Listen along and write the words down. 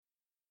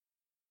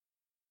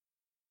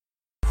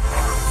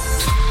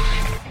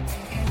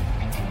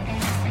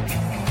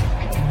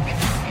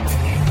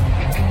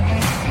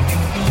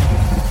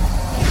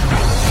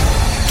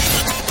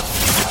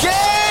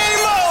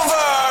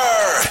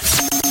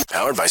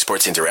Powered by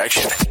Sports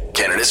Interaction,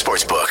 Canada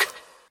Sportsbook.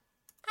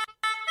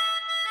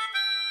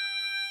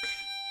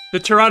 The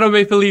Toronto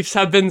Maple Leafs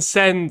have been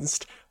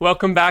sensed.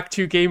 Welcome back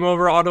to Game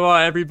Over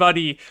Ottawa,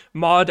 everybody.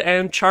 Maud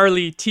and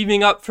Charlie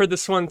teaming up for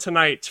this one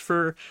tonight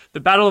for the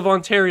Battle of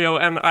Ontario,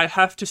 and I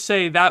have to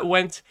say that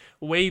went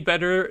way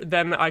better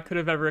than I could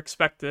have ever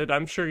expected.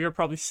 I'm sure you're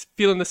probably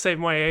feeling the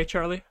same way, eh,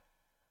 Charlie?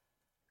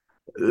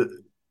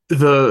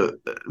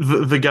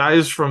 The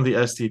guys from the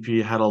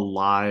STP had a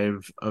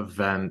live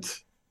event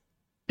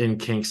in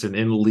Kingston,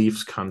 in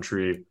Leafs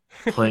country,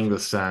 playing the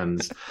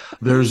Sens.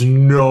 There's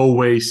no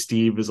way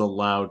Steve is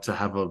allowed to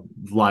have a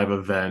live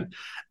event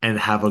and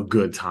have a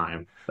good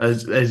time.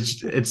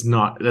 It's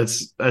not.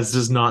 That's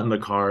just not in the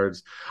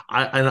cards.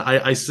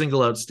 I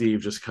single out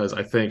Steve just because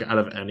I think out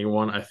of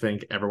anyone, I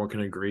think everyone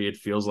can agree. It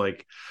feels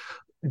like,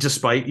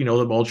 despite them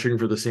all cheering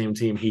for the same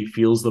team, he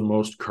feels the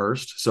most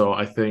cursed. So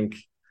I think,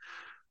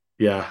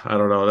 yeah, I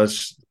don't know.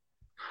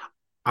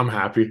 I'm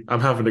happy. I'm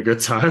having a good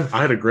time.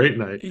 I had a great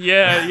night.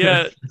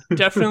 Yeah.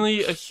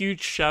 Definitely a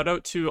huge shout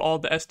out to all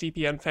the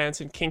SDPN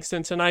fans in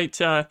Kingston tonight,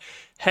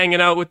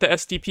 hanging out with the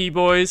SDP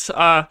boys.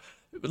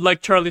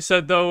 Like Charlie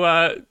said,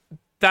 though,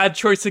 bad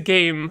choice of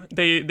game.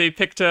 They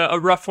picked a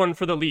rough one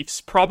for the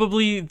Leafs. That's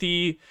probably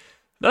the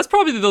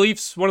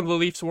Leafs, one of the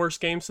Leafs' worst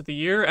games of the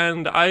year,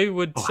 and I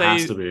would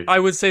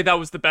say that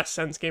was the best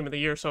Sens game of the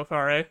year so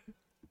far, eh?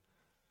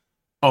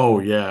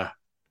 Oh yeah.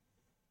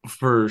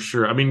 For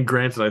sure. I mean,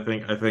 granted, I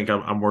think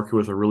I'm working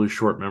with a really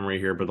short memory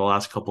here, but the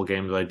last couple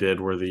games I did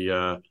were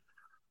the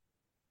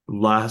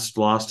last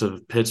loss to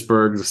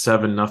Pittsburgh, the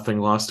 7-0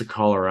 loss to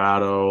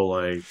Colorado.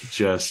 Like,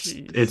 just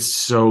Jeez. It's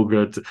so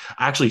good.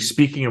 Actually,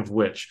 speaking of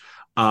which,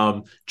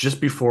 just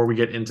before we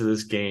get into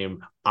this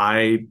game,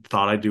 I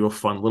thought I'd do a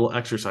fun little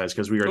exercise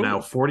because we are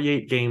now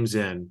 48 games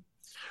in.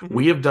 Mm-hmm.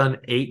 We have done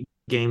 8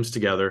 games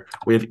together.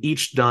 We have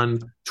each done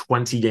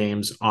 20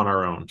 games on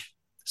our own.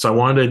 So I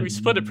wanted to we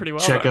split it pretty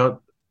well. Check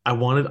out. I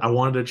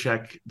wanted to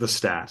check the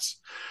stats,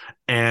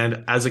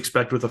 and as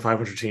expected with a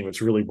 500 team,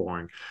 it's really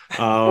boring.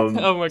 Oh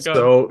my god!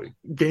 So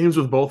games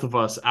with both of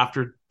us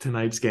after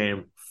tonight's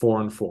game,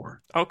 4-4.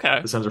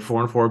 Okay. The Sens are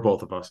 4-4,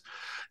 both of us.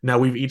 Now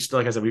we've each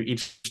done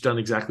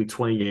exactly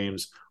 20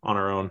 games on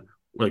our own,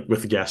 like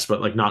with guests, but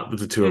like not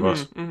with the two of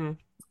us. Mm-hmm.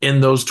 In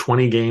those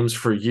 20 games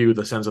for you,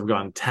 the Sens have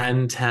gone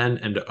 10, 10,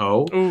 and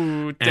 0.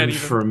 Ooh, dead and even.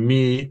 For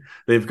me,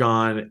 they've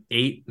gone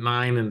 8,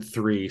 9, and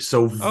 3.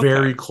 So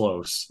very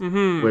close,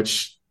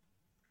 which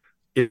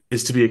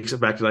is to be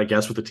expected, I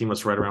guess, with a team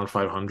that's right around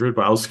 500.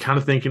 But I was kind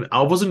of thinking,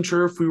 I wasn't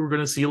sure if we were going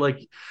to see,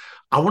 like,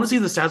 I want to see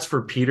the stats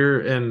for Peter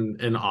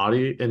and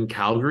Audie in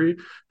Calgary,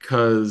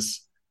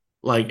 because,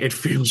 like, it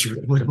feels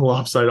really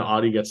lopsided.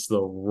 Audie gets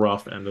the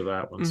rough end of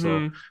that one.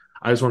 So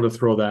I just wanted to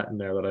throw that in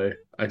there, that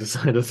I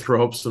decided to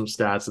throw up some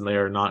stats, and they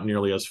are not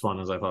nearly as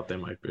fun as I thought they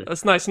might be.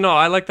 That's nice. No,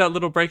 I like that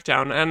little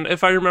breakdown. And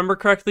if I remember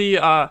correctly,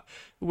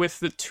 with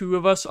the two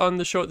of us on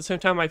the show at the same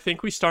time, I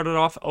think we started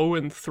off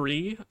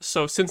 0-3.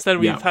 So since then,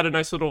 we've had a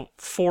nice little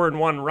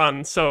 4-1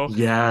 run. So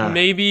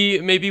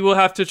maybe we'll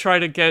have to try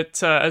to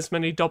get as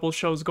many double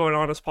shows going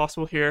on as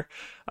possible here.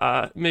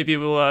 Maybe it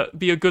will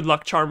be a good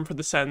luck charm for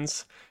the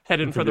Sens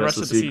heading for the rest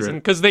of the season,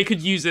 because they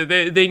could use it.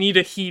 They need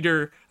a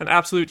heater, an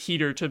absolute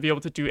heater, to be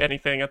able to do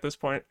anything at this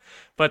point.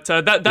 But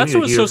that's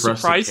what was so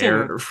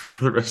surprising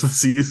for the rest of the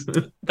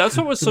season. That's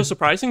what was so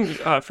surprising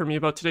for me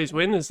about today's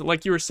win, is,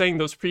 like you were saying,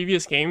 those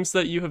previous games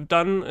that you have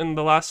done in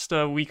the last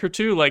week or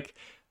two. Like,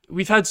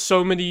 we've had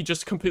so many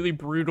just completely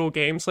brutal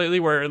games lately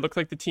where it looked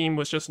like the team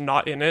was just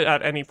not in it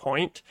at any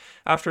point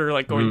after,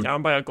 like, going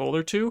down by a goal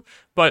or two.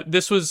 But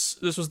this was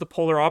the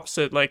polar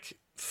opposite. Like,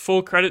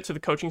 full credit to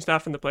the coaching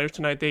staff and the players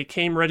tonight. They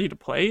came ready to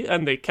play,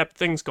 and they kept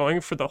things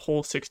going for the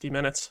whole 60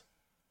 minutes.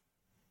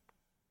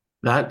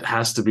 That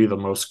has to be the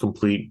most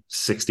complete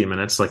 60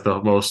 minutes, like the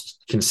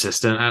most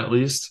consistent, at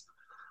least,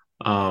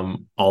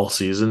 all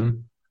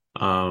season.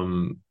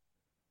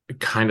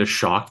 Kind of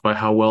shocked by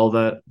how well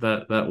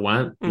that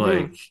went.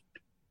 Like,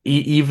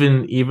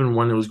 even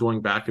when it was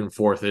going back and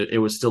forth, it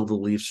was still the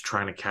Leafs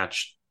trying to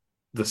catch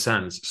the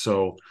Sens.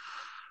 So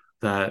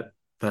that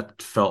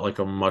felt like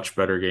a much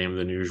better game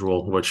than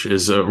usual, which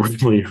is a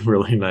really,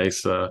 really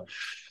nice.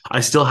 I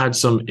still had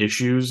some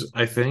issues,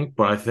 I think,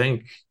 but I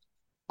think,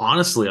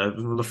 honestly,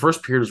 the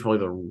first period was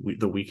probably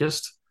the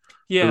weakest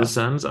for the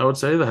Sens, I would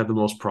say. They had the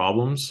most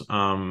problems.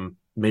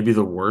 Maybe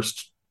the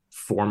worst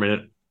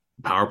 4-minute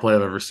power play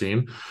I've ever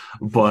seen.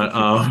 But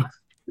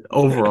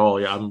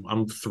overall, yeah,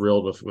 I'm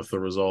thrilled with the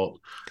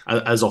result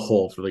as a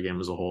whole, for the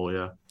game as a whole,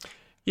 yeah.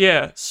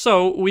 Yeah,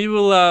 so we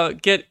will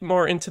get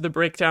more into the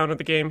breakdown of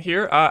the game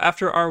here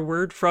after our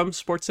word from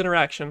Sports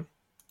Interaction.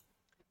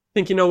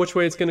 Think you know which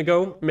way it's going to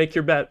go? Make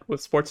your bet with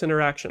Sports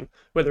Interaction.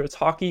 Whether it's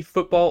hockey,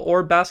 football,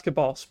 or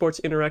basketball, Sports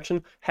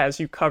Interaction has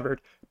you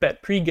covered.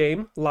 Bet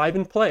pre-game, live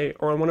and play,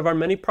 or on one of our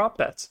many prop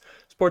bets.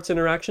 Sports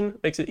Interaction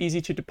makes it easy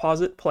to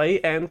deposit,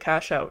 play, and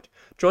cash out.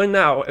 Join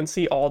now and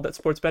see all that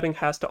sports betting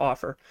has to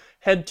offer.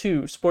 Head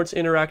to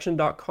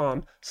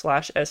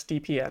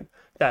sportsinteraction.com/SDPN.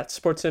 That's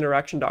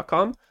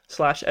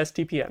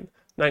sportsinteraction.com/SDPN.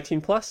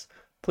 19 plus,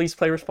 please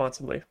play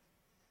responsibly.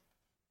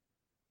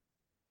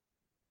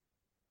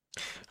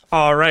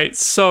 All right,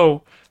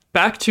 so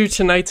back to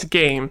tonight's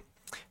game.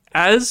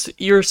 As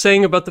you're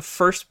saying about the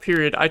first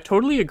period, I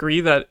totally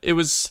agree that it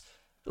was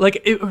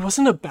like it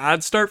wasn't a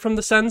bad start from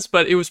the Sens,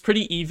 but it was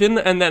pretty even,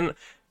 and then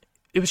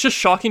it was just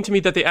shocking to me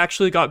that they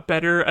actually got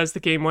better as the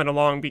game went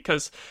along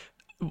because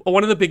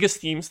one of the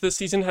biggest themes this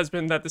season has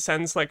been that the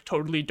Sens like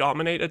totally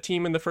dominate a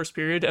team in the first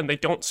period and they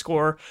don't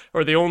score,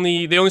 or they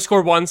only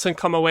score once and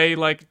come away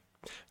like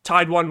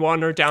tied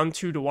 1-1 or down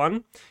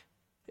 2-1.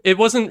 It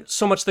wasn't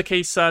so much the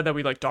case that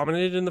we like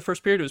dominated in the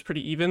first period. It was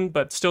pretty even,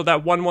 but still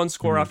that 1-1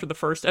 score after the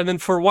first, and then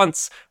for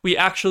once we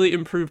actually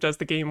improved as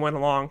the game went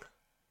along.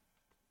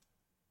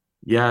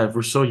 Yeah, if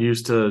we're so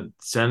used to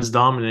Sens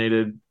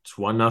dominated, it's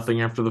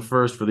 1-0 after the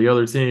first for the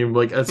other team.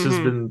 Like that's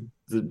just Mm-hmm. been,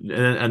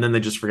 and then they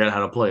just forget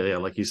how to play. Yeah,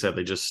 like you said,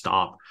 they just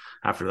stop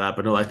after that.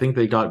 But no, I think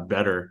they got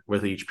better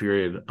with each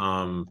period.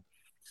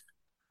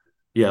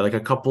 Yeah, like a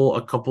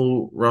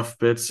couple rough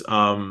bits.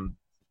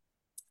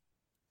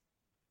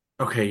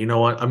 Okay, you know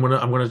what? I'm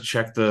gonna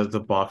check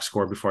the box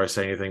score before I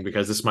say anything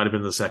because this might have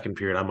been the second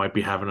period. I might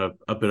be having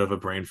a bit of a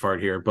brain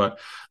fart here, but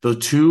the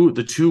two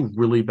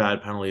really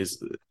bad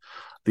penalties.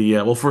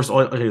 Well, first,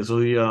 okay, so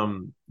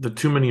the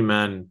too many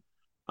men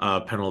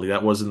penalty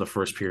that was in the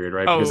first period,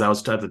 right? Because that Oh,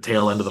 was at the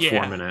tail end of the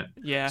four yeah, minute.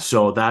 yeah.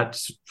 So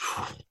that's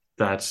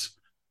that's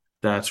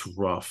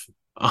rough.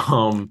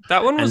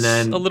 That one And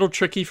was a then little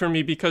tricky for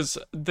me because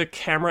the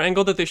camera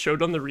angle that they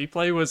showed on the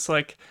replay was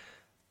like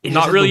it just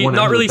not has the really one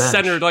end not of the really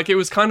centered. bench. Like it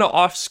was kind of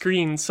off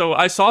screen. So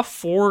I saw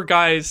four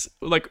guys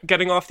like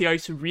getting off the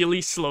ice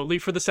really slowly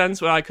for the Sens,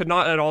 but I could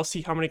not at all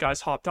see how many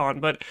guys hopped on.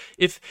 But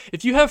if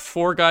you have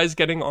four guys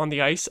getting on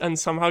the ice and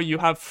somehow you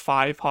have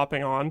five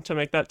hopping on to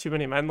make that too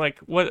many men, like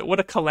what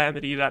a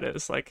calamity that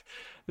is. Like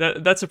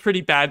that's a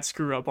pretty bad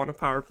screw up on a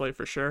power play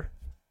for sure.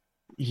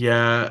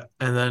 Yeah,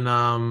 and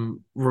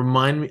then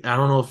remind me, I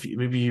don't know if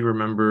maybe you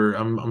remember,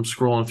 I'm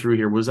scrolling through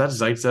here. Was that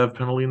Zaitsev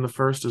penalty in the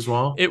first as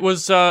well? It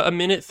was a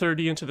minute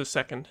 30 into the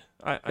second.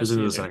 I Is it see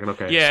in the it here. second?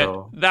 Okay, Yeah,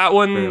 so that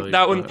one barely,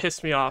 that one but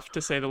pissed me off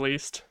to say the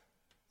least.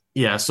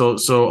 yeah, so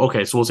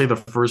okay, so we'll say the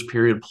first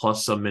period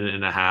plus a minute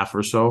and a half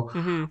or so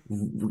Hmm.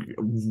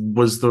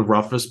 was the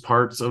roughest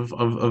parts of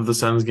the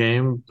Sens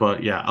game.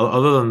 But yeah,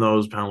 other than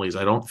those penalties,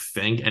 I don't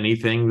think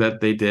anything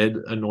that they did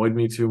annoyed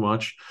me too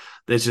much.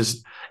 It's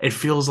just it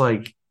feels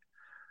like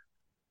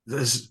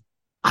this.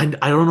 I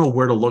don't know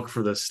where to look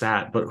for this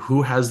stat, but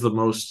who has the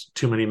most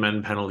too many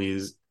men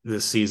penalties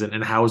this season,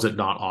 and how is it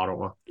not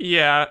Ottawa?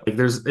 Yeah, Like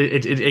there's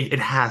it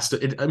has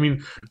to. I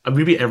mean,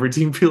 maybe every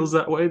team feels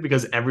that way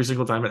because every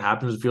single time it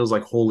happens, it feels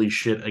like holy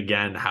shit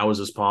again. How is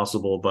this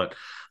possible? But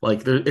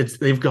like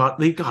they've got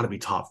to be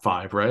top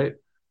five, right?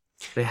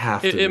 They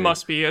have to it be.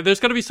 must be. There's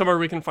got to be somewhere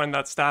we can find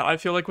that stat. I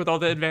feel like with all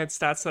the advanced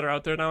stats that are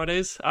out there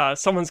nowadays,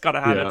 someone's got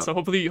to have it. Yeah, So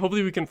hopefully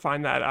we can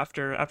find that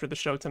after the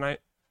show tonight.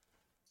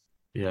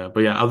 yeah.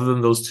 But yeah, other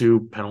than those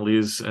two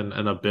penalties and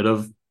a bit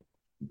of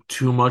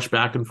too much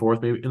back and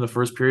forth maybe in the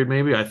first period,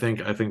 maybe I think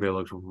they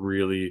looked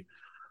really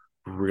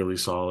really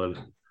solid.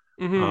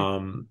 Hmm.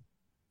 Um,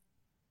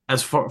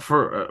 as far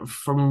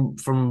from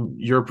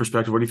your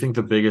perspective, what do you think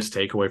the biggest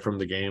takeaway from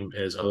the game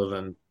is, other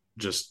than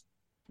just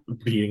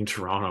beating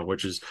Toronto?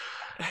 Which is,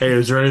 hey,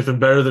 is there anything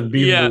better than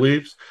beating the Yeah,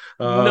 Leafs?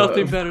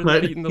 nothing better than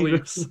But beating the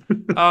Leafs.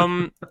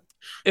 Um,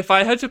 if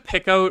I had to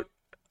pick out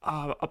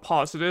a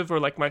positive or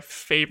like my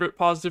favorite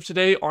positive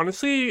today,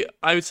 honestly,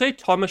 I would say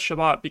Thomas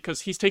Chabot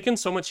because he's taken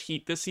so much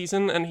heat this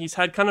season and he's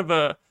had kind of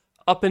a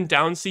up and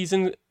down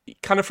season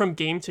kind of from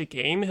game to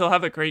game. He'll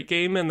have a great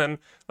game and then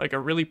like a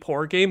really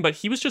poor game, but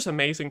he was just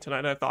amazing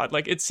tonight, I thought.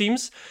 Like it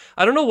seems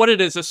I don't know what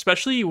it is,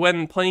 especially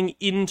when playing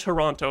in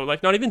Toronto,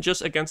 like not even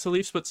just against the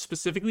Leafs, but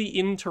specifically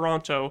in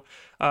Toronto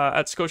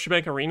at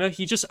Scotiabank Arena.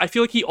 I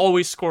feel like he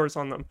always scores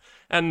on them.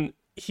 And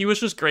he was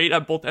just great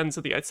at both ends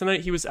of the ice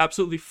tonight. He was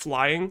absolutely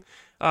flying.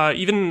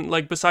 Even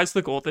like besides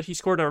the goal that he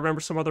scored, I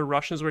remember some other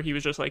rushes where he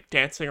was just like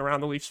dancing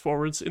around the Leafs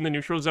forwards in the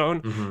neutral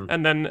zone, Mhm.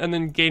 and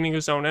then gaining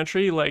his own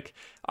entry. Like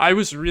I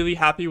was really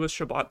happy with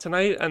Shabbat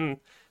tonight, and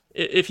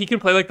if he can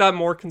play like that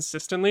more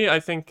consistently, I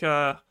think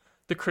the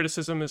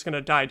criticism is going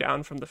to die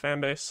down from the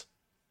fan base.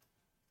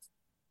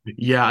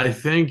 Yeah, I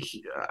think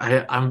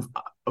I'm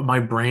my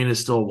brain is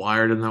still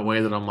wired in that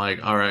way that I'm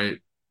like, all right,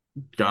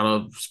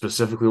 gotta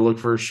specifically look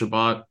for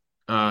Shabbat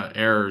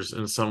errors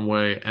in some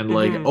way. And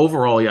like Hmm.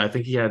 overall, yeah, I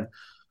think he had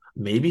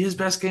maybe his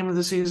best game of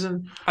the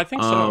season. I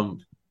think so.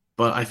 Um,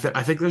 but I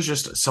think there's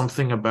just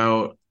something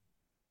about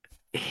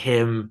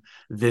him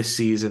this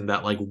season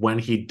that like when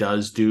he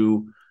does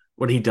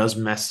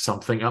mess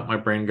something up, my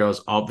brain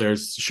goes, "Oh,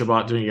 there's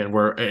Shabbat doing it again."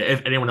 Where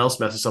if anyone else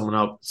messes something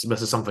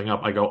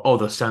up, I go, "Oh,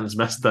 the Sens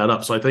messed that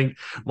up." So I think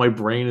my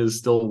brain is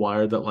still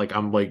wired that like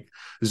I'm like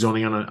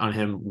zoning on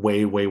him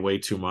way, way, way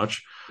too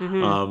much.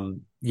 Hmm.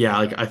 Yeah,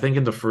 like I think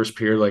in the first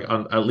period, like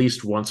at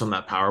least once on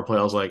that power play,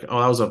 I was like, "Oh,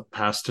 that was a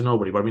pass to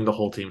nobody." But I mean, the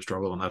whole team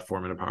struggled on that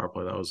 4 minute power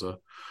play. That was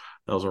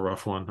a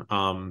rough one.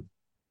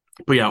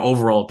 But yeah,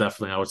 overall,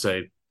 definitely, I would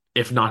say,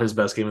 if not his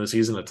best game of the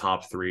season, a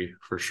top three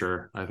for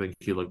sure. I think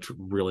he looked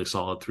really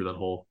solid through the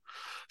whole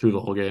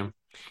game.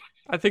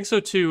 I think so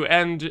too.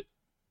 And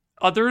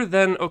other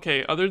than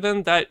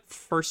that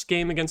first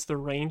game against the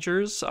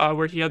Rangers,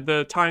 where he had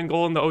the tying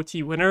goal in the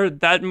OT winner,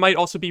 that might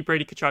also be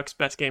Brady Tkachuk's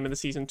best game of the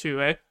season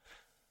too, eh?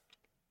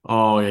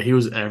 Oh yeah, he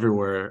was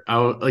everywhere. I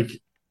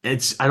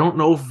don't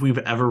know if we've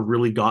ever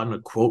really gotten a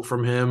quote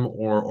from him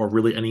or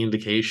really any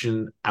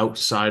indication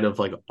outside of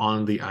like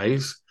on the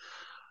ice,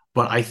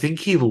 but I think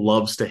he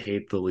loves to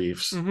hate the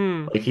Leafs.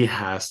 Mm-hmm. Like he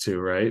has to,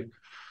 right?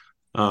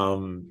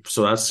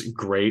 So that's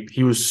great.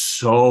 He was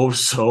so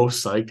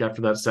psyched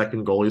after that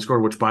second goal he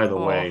scored, which by the Oh,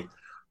 way,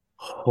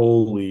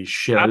 holy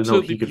shit, I didn't know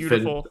absolutely he could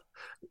fit in, beautiful.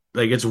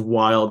 like it's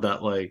wild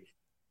that like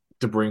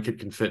DeBrincat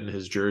can fit in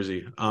his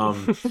jersey.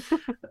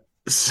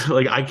 So,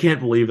 like I can't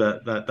believe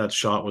that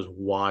shot was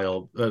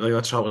wild.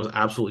 That shot was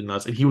absolutely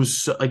nuts, and he was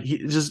so, like he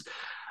just.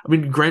 I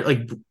mean, great.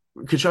 Like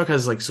Kachuk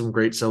has like some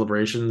great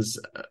celebrations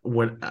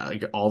when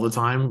like all the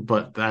time,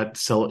 but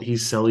he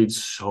cellied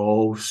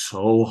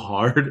so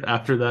hard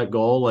after that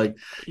goal. Like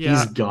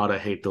he's Yeah. gotta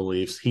hate the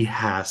Leafs. He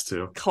has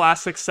to.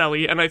 Classic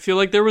Selly, and I feel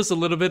like there was a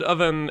little bit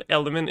of an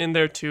element in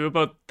there too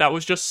about that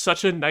was just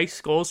such a nice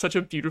goal, such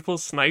a beautiful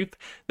snipe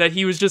that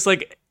he was just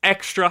like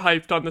extra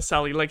hyped on the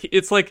Selly. Like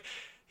it's like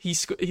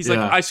he's like,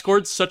 Yeah, I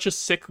scored such a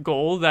sick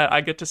goal that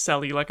I get to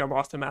Selly like I'm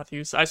Austin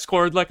Matthews. I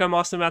scored like I'm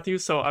Austin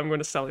Matthews, so I'm going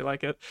to Selly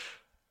like it.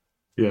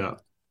 yeah,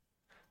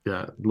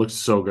 yeah. Looks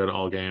so good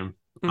all game.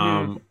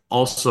 Hmm.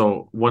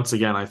 Also, once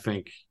again, I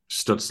think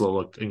Stutzla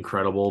looked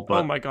incredible,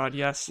 Oh but my god,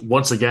 yes.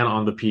 once again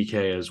on the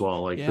PK as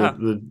well. Like Yeah.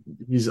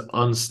 he's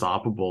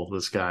unstoppable.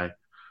 This guy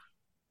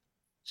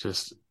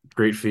just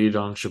great feed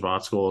on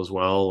Shabbat's goal as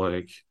well.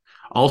 Like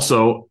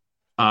also,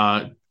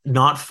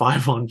 not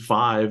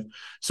 5-on-5.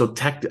 So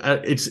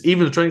it's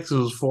even the strength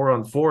was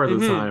 4-on-4 at the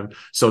Hmm. time.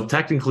 So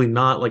technically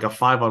not like a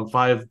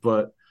 5-on-5,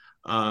 but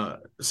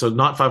so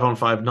not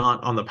 5-on-5,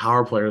 not on the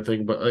power player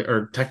thing, but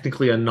or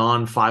technically a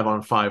non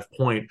 5-on-5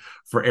 point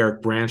for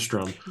Eric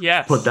Brandstrom.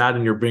 Put Yes. that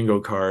in your bingo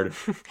card.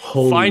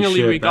 Holy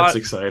finally we shit, that's got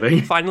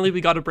exciting. finally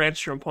we got a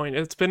Brandstrom point.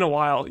 It's been a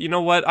while. You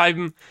know what?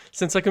 I'm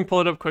since I can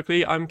pull it up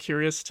quickly, I'm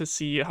curious to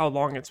see how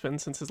long it's been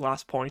since his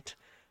last point.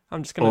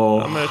 I'm gonna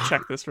Oh,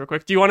 check this real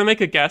quick. Do you want to make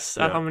a guess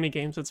at yeah. how many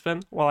games it's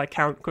been while I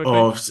count quickly?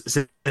 Oh,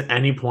 at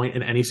any point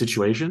in any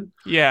situation.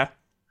 Yeah.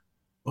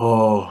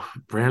 Oh,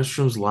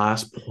 Brandstrom's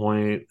last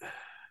point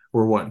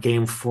were what,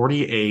 game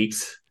 48,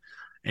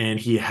 and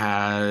he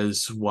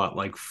has what,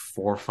 like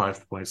 4 or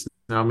 5 points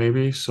now,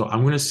 maybe. So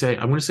I'm gonna say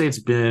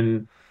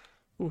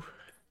Ooh.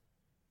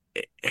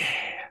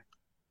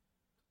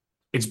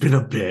 it's been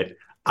a bit.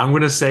 I'm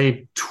gonna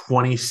say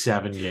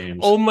 27 games.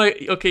 Oh my.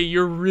 Okay,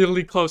 you're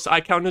really close.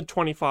 I counted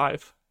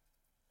 25,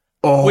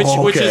 Oh, which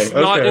okay, is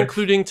not okay.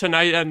 including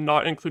tonight and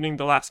not including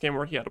the last game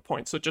where he had a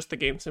point. So just the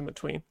games in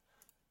between.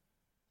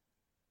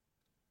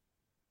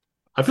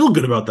 I feel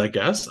good about that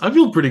guess. I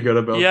feel pretty good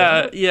about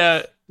Yeah, that.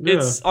 yeah. Yeah.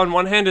 It's on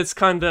one hand, it's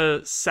kind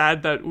of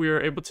sad that we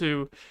were able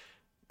to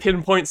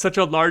pinpoint such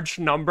a large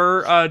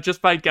number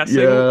just by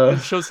guessing. Yeah.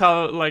 It shows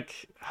how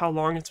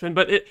long it's been.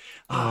 But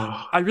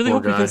Oh, I really poor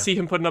hope we can guy. see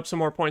him putting up some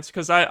more points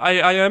because I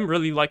am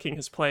really liking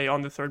his play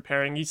on the third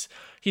pairing. He's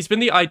been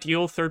the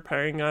ideal third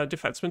pairing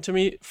defenseman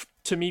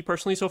to me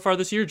personally so far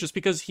this year, just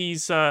because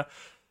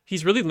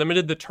he's really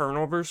limited the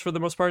turnovers for the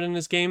most part in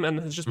his game and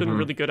has just been Hmm.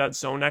 really good at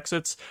zone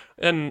exits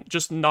and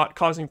just not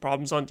causing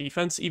problems on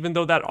defense, even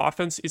though that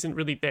offense isn't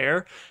really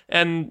there.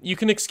 And you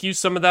can excuse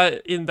some of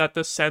that in that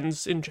the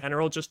Sens in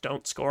general just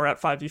don't score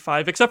at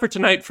 5v5, except for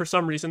tonight. For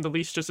some reason, the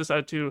Leafs just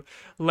decided to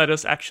let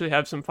us actually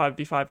have some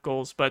 5v5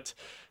 goals. But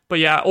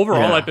yeah,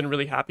 overall, I've Yeah. been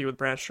really happy with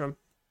Brandstrom.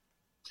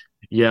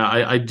 Yeah,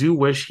 I do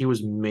wish he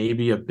was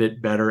maybe a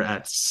bit better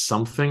at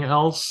something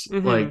else.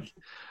 Hmm.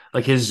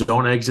 Like his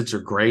zone exits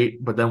are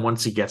great, but then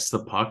once he gets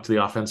the puck to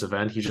the offensive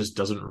end, he just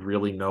doesn't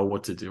really know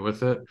what to do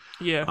with it.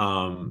 Yeah.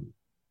 Um,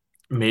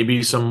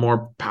 Maybe some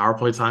more power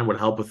play time would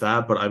help with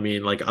that, but I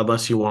mean, like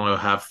unless you want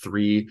to have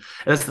three, and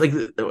that's like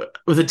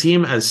with a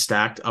team as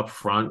stacked up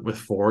front with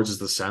forwards as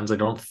the Sens, I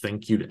don't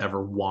think you'd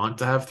ever want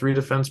to have three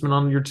defensemen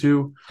on your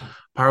two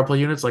power play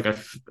units. I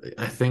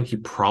think you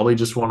probably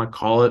just want to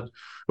call it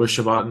with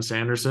Shabbat and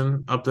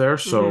Sanderson up there.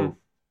 Hmm. So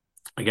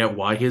I get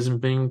why he isn't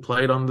being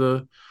played on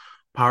the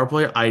power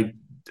play.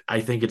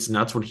 I think it's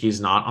nuts when he's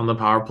not on the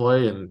power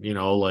play, and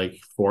like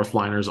fourth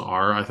liners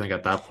are. I think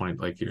at that point,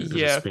 like you're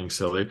Yeah. just being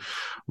silly.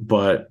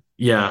 But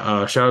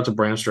yeah, shout out to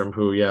Brandstrom,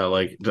 who yeah,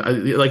 like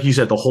you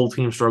said, the whole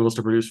team struggles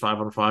to produce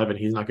 5-on-5, and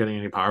he's not getting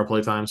any power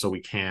play time, so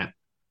we can't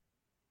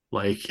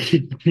like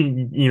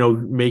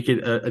make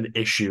it an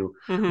issue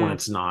when Hmm.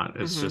 it's not.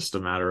 It's Hmm. just a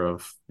matter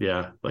of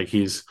yeah, like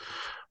he's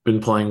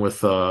been playing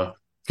with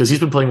because he's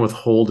been playing with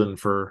Holden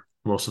for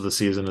most of the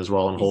season as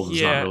well, and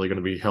Holden's not Yeah. really going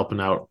to be helping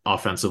out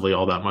offensively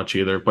all that much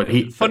either. But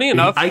he Funny he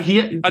enough, I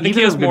he think he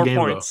did have has a good more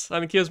game though, points. I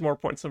think he has more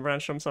points than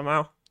Brandstrom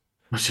somehow.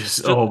 which is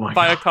Just oh my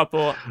by a god,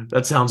 couple.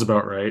 that sounds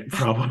about right,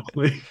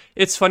 probably.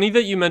 It's funny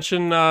that you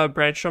mentioned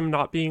Brandstrom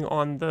not being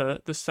on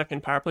the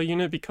second power play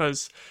unit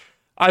because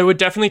I would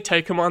definitely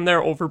take him on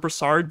there over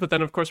Brassard, but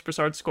then of course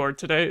Brassard scored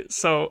today,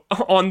 so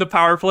on the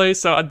power play.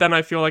 So then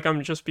I feel like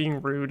I'm just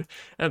being rude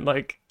and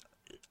like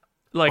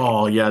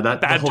Oh yeah,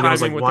 that the bad whole game I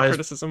was timing like, with the why is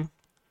criticism.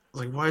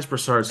 was like, why is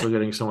Brassard still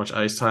getting so much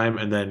ice time?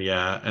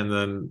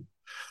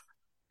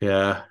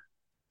 Yeah,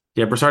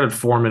 yeah, Brassard had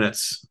 4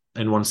 minutes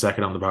and 1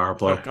 second on the power Oh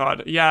play.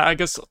 God, yeah, I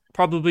guess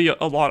probably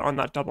a lot on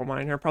that double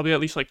minor. Probably at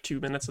least like 2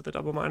 minutes at the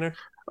double minor.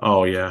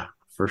 Oh yeah,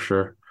 for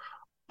sure.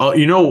 Oh,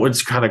 you know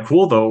what's kind of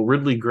cool though?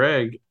 Ridley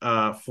Gregg,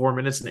 4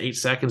 minutes and 8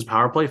 seconds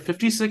power play,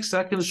 56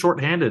 seconds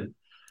shorthanded.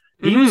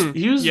 Yeah,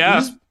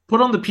 He's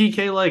put on the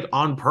PK like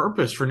on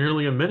purpose for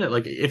nearly a minute.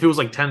 Like if it was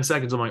like 10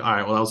 seconds, I'm like, all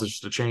right, well that was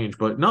just a change.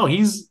 But no,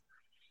 he's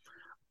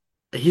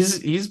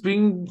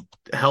being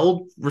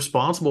held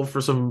responsible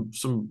for some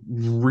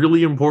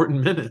really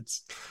important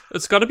minutes.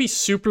 it's got to be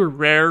super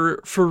rare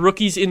for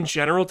rookies in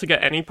general to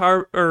get any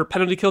power or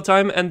penalty kill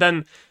time, and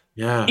then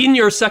Yeah. in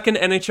your second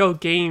NHL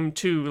game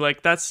too.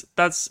 Like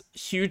that's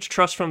huge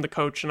trust from the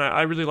coach, and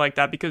I really like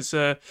that because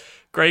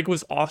Greg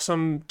was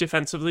awesome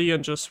defensively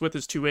and just with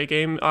his two-way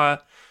game.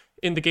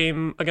 In the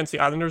game against the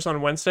Islanders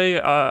on Wednesday.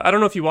 I don't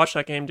know if you watched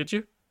that game, did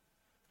you?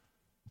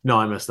 No,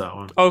 I missed that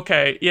one.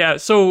 Okay, yeah.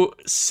 So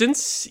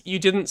since you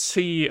didn't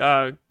see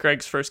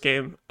Greg's first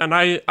game, and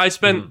I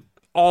spent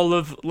all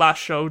of last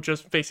show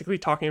just basically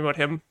talking about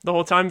him the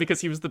whole time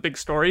because he was the big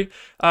story.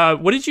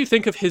 What did you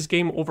think of his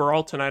game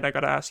overall tonight? I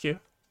gotta ask you.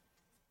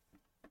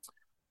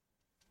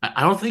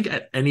 I don't think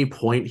at any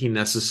point he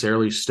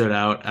necessarily stood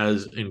out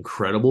as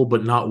incredible,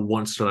 but not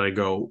once did I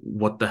go,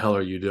 "What the hell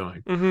are you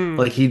doing?" Mm-hmm.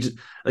 Like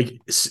like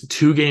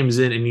 2 games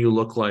in, and you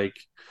look like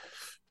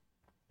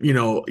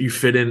you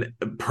fit in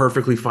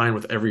perfectly fine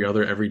with every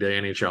other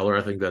everyday NHLer.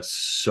 I think that's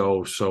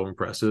so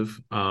impressive.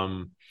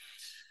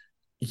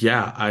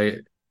 Yeah,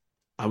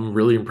 I'm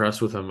really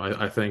impressed with him.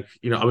 I think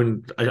I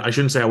mean I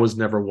shouldn't say I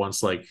never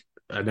once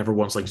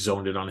like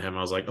zoned in on him.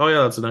 I was like, oh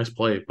yeah, that's a nice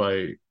play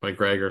by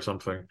Greg or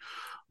something.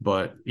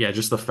 But yeah,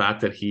 just the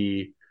fact that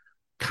he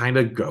kind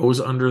of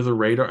goes under the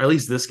radar. At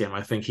least this game,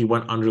 I think he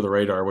went under the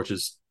radar, which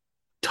is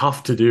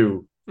tough to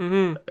do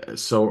Mm-hmm.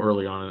 so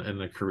early on in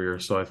the career.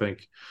 So I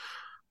think,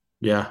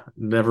 yeah,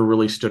 never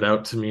really stood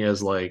out to me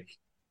as like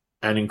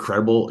an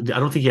incredible. I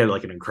don't think he had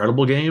like an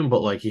incredible game,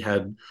 but like he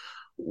had,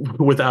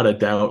 without a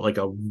doubt, like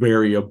a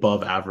very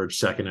above average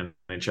second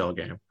NHL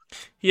game.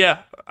 Yeah,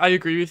 I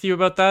agree with you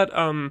about that.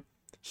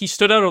 He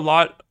stood out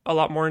a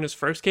lot more in his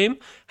first game.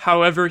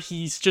 However,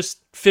 he's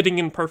just fitting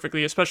in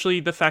perfectly, especially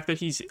the fact that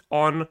he's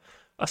on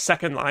a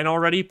second line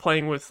already,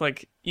 playing with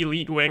like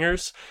elite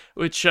wingers,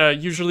 which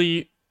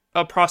usually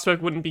a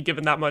prospect wouldn't be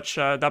given that much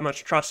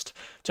trust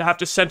to have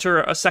to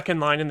center a second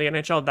line in the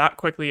NHL that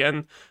quickly.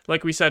 And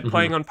like we said, Mm-hmm.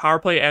 playing on power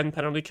play and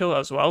penalty kill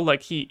as well.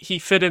 Like he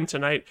fit in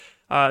tonight.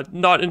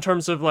 Not in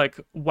terms of like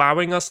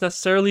wowing us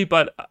necessarily,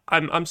 but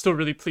I'm still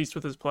really pleased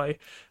with his play.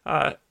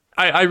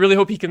 I really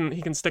hope he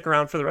can stick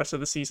around for the rest of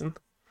the season.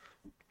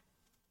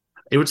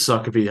 It would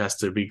suck if he has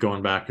to be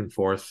going back and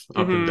forth,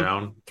 up and Mm-hmm.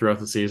 down throughout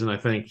the season. I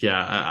think,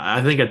 yeah,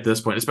 I think at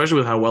this point, especially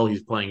with how well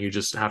he's playing, you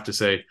just have to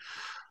say,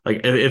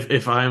 like,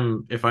 if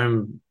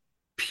I'm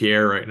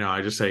Pierre right now,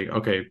 I just say,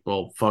 okay,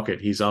 well, fuck it,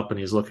 he's up and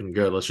he's looking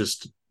good. Let's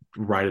just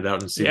ride it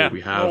out and see what Yeah,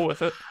 we roll have.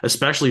 with it.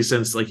 Especially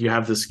since like you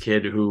have this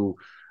kid who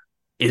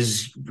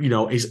is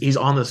he's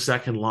on the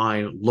second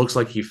line, looks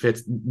like he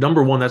fits.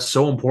 Number one, that's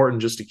so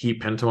important just to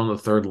keep Pinto on the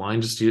third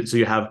line, so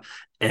you have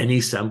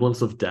any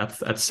semblance of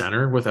depth at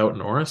center without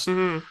Norris.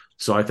 Mm-hmm.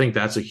 So I think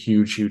that's a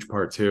huge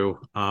part too.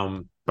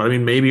 But I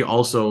mean, maybe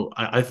also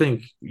I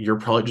think you're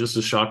probably just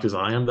as shocked as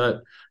I am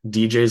that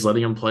DJ's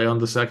letting him play on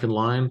the second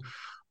line,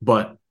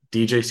 but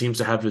DJ seems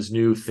to have his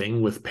new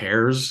thing with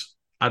pairs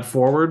at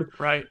forward.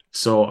 Right.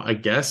 So I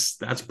guess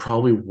that's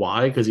probably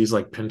why, because he's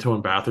like Pinto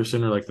and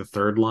Batherson are like the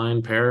third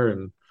line pair,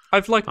 and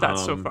I've liked that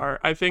so um, far.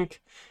 I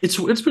think it's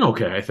been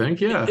okay. I think,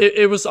 yeah,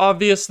 it was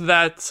obvious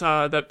that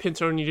that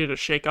Pinto needed a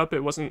shake up.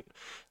 It wasn't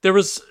it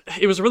was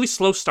a really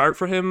slow start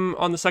for him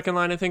on the second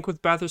line, I think,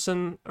 with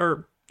Batherson,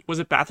 or was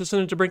it Batherson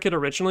and DeBrincat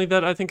originally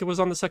that I think it was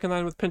on the second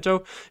line with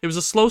Pinto? It was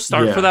a slow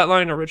start for yeah. that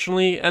line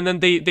originally, and then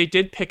they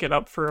did pick it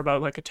up for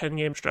about like a 10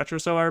 game stretch or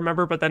so, I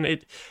remember, but then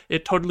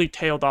it totally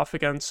tailed off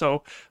again.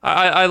 So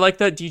I like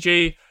that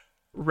DJ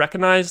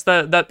recognized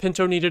that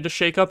Pinto needed a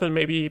shake up and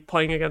maybe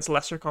playing against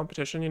lesser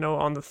competition,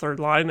 on the third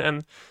line,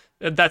 and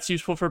that's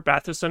useful for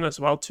Batherson as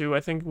well too. I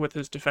think with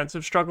his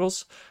defensive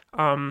struggles,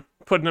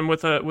 putting him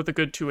with a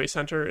good two-way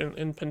center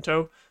in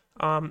Pinto.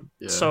 Yeah.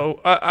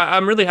 So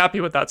I'm really happy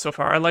with that so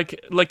far. I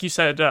like you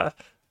said,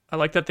 I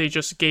like that they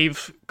just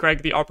gave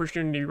Greg the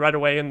opportunity right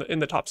away in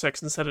the top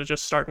six instead of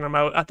just starting him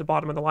out at the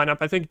bottom of the lineup.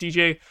 I think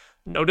DJ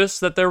noticed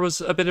that there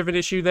was a bit of an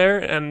issue there,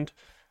 and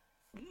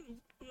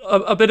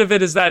a bit of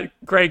it is that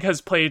Greg has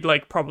played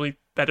like probably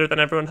better than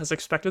everyone has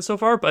expected so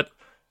far, but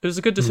it was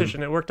a good Mhm.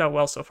 decision. It worked out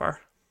well so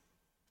far.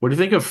 What do you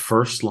think of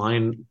first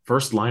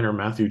liner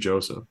Matthew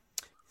Joseph?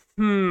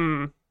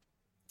 Hmm.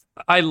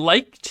 I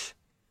liked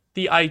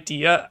the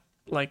idea,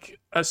 like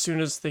as soon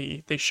as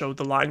they showed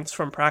the lines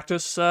from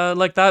practice,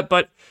 like that,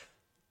 but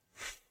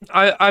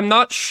I'm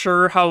not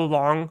sure how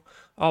long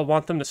I'll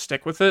want them to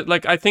stick with it.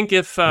 Like I think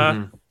if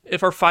Hmm.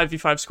 our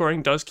 5v5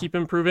 scoring does keep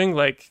improving,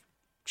 like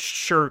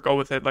sure, go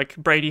with it. Like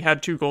Brady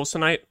had 2 goals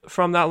tonight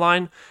from that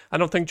line. I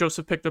don't think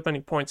Joseph picked up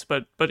any points,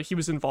 but he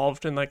was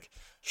involved in like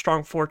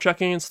strong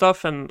forechecking and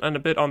stuff, and a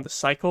bit on the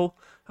cycle.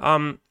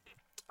 I'm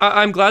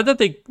glad that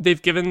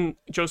they've given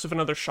Joseph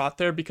another shot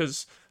there,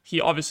 because he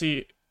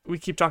obviously, we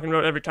keep talking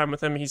about every time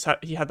with him,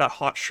 he had that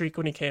hot streak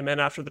when he came in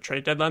after the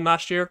trade deadline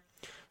last year.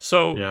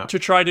 So Yeah. to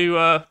try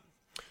to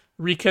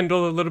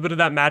rekindle a little bit of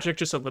that magic,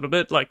 just a little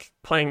bit, like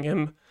playing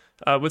him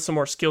with some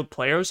more skilled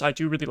players, I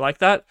do really like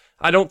that.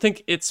 I don't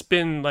think it's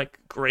been like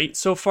great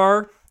so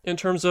far in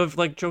terms of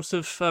like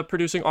Joseph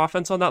producing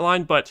offense on that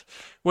line, but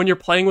when you're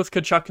playing with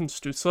Kachuk and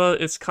Stützle,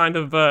 it's kind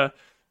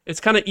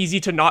of easy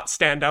to not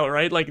stand out,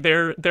 right? Like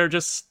they're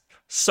just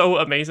so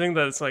amazing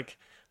that it's like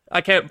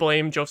I can't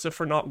blame Joseph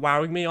for not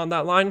wowing me on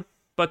that line.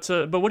 But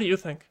what do you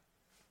think?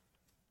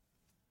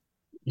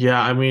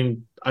 Yeah, I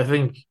mean, I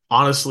think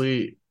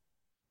honestly,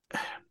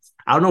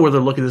 I don't know whether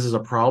looking at this as a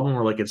problem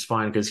or like it's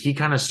fine, because he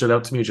kind of stood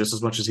out to me just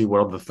as much as he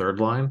would on the third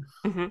line,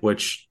 Hmm.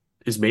 which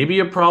is maybe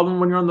a problem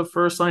when you're on the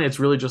first line. It's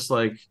really just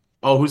like,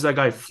 oh, who's that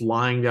guy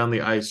flying down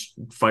the ice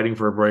fighting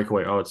for a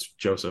breakaway? Oh, it's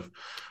Joseph.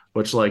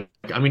 Which, like,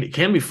 I mean, it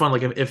can be fun.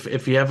 Like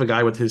if you have a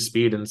guy with his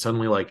speed and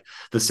suddenly like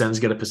the Sens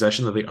get a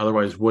possession that they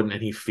otherwise wouldn't,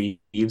 and he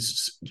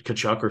feeds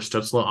Kachuk or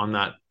Stützle on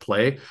that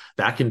play,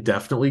 that can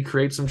definitely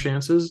create some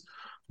chances.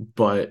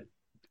 But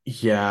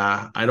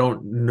yeah, I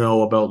don't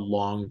know about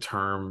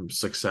long-term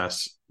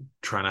success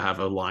trying to have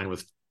a line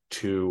with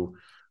two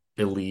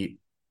elite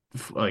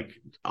like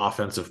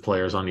offensive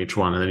players on each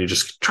one, and then you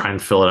just try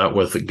and fill it out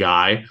with a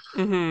guy.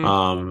 Hmm.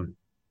 Um,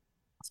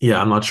 yeah,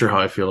 I'm not sure how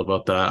I feel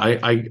about that.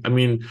 I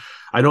mean,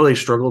 I know they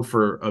struggled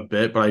for a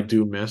bit, but I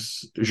do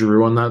miss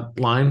Giroux on that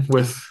line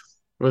with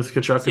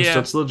Kachuk and Yeah,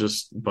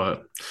 Stützle.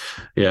 But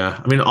yeah,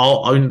 I mean,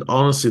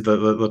 honestly,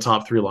 the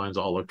top three lines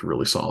all looked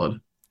really solid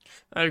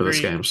I for this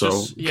agree. game. So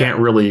Just yeah. can't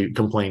really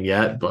complain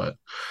yet, but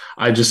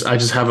I just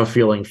have a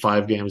feeling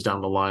 5 games down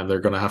the line they're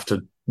gonna have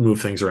to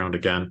move things around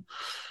again.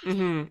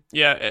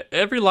 Yeah,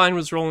 every line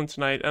was rolling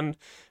tonight. And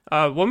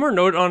one more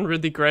note on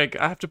Ridley Gregg.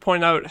 I have to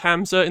point out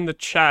Hamza in the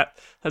chat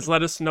has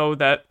let us know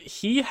that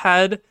he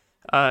had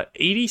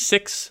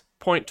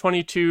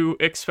 86.22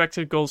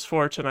 expected goals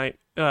for tonight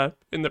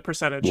in the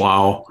percentage,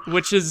 Wow.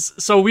 which is,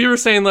 so we were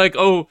saying like,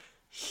 oh,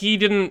 he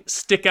didn't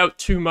stick out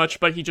too much,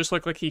 but he just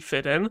looked like he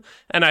fit in.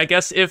 And I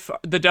guess if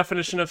the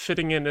definition of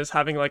fitting in is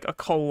having like a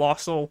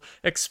colossal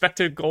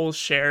expected goals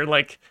share,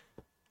 like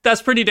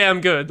that's pretty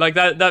damn good. Like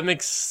that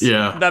makes,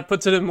 Yeah. that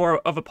puts it in more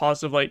of a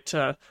positive light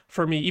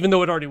for me, even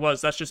though it already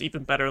was. That's just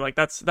even better. Like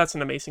that's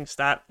an amazing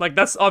stat. Like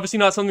that's obviously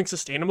not something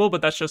sustainable,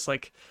 but that's just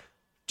like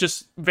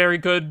just very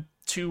good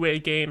two-way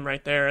game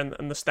right there, and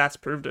the stats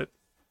proved it.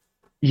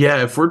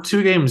 Yeah, if we're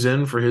 2 games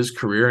in for his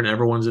career and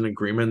everyone's in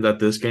agreement that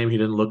this game he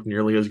didn't look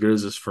nearly as good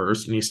as his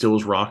first, and he still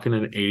was rocking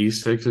an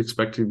 86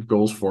 expected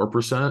goals for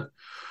percent,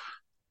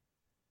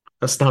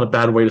 that's not a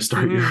bad way to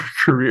start your Mm-hmm.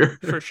 career.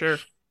 For sure.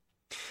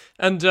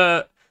 And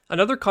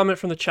another comment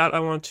from the chat I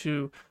want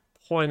to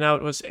point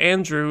out was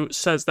Andrew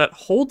says that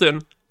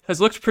Holden has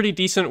looked pretty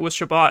decent with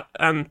Shabbat,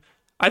 and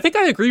I think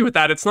I agree with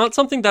that. It's not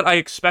something that I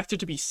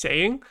expected to be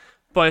saying,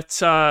 but it's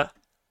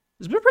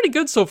been pretty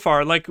good so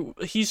far. Like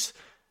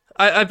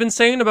I've been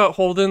saying about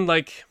Holden,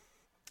 like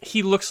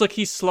he looks like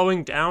he's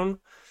slowing down,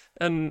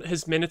 and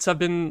his minutes have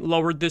been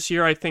lowered this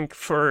year, I think,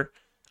 for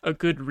a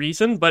good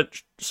reason.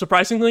 But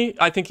surprisingly,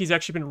 I think he's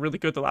actually been really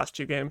good the last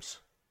 2 games.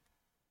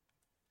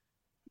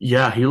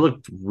 Yeah, he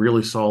looked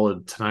really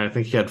solid tonight. I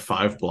think he had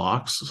 5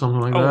 blocks, something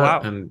like Oh that.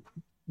 wow. And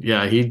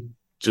yeah, he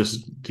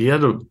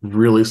had a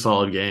really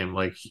solid game.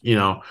 Like,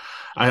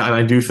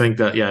 I do think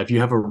that, yeah, if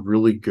you have a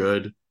really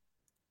good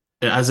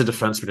as a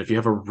defenseman, if you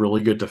have a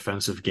really good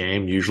defensive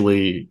game,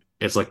 usually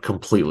it's like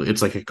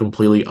a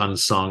completely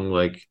unsung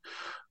like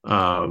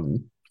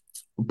um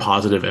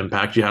positive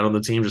impact you had on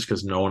the team, just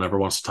because no one ever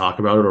wants to talk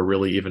about it or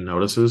really even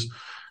notices.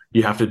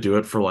 You have to do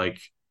it for like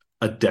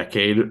a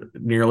decade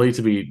nearly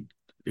to be,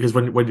 because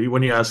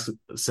when you ask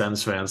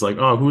Sens fans like,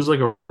 oh, who's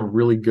like a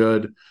really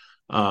good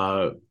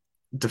uh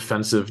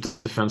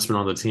defenseman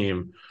on the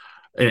team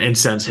in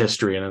Sens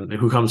history, and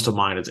who comes to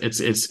mind,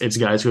 it's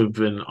guys who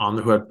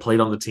had played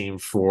on the team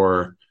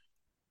for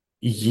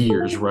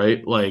years,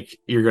 right? Like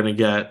you're gonna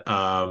get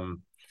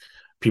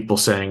people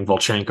saying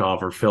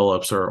Volchenkov or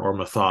Phillips or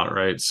Mathot,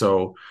 right?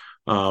 So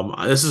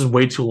this is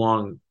way too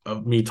long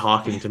of me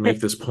talking to make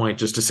this point,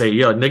 just to say,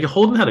 yeah, Nick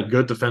Holden had a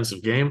good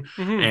defensive game,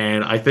 Mm-hmm.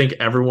 and I think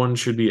everyone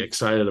should be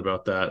excited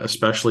about that,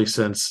 especially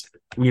since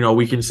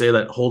we can say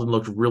that Holden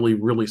looked really,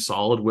 really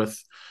solid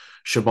with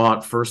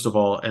Shabbat first of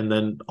all, and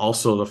then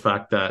also the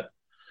fact that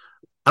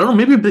I don't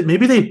know,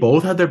 maybe they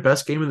both had their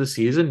best game of the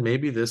season.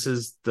 Maybe this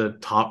is the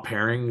top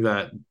pairing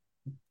that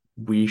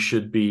we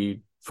should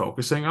be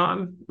focusing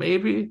on.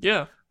 Maybe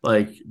Yeah.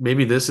 like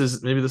maybe this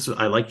is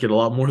I like it a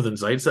lot more than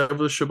Zaitsev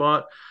with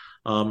Shabbat.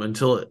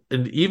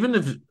 And even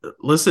if,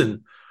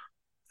 listen,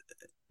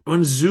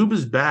 when Zub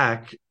is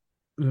back,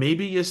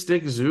 maybe you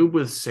stick Zub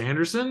with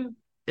Sanderson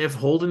if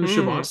Holden and Hmm.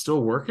 Shabbat's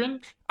still working.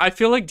 I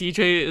feel like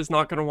DJ is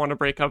not going to want to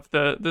break up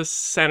the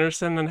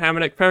Sanderson and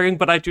Hamannik pairing,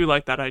 but I do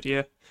like that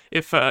idea.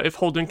 if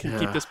Holden can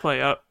keep Yeah, this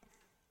play up.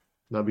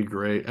 that'd be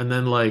great. And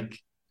then like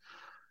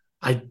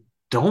I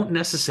don't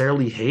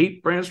necessarily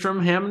hate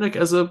Brandstrom Hamnick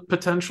as a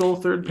potential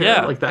third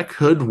pair. Yeah, Like that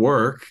could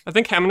work. I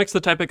think Hamnick's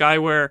the type of guy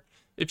where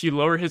if you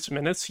lower his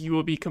minutes, you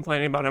will be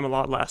complaining about him a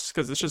lot less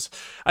because it's just.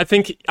 I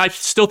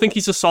still think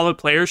he's a solid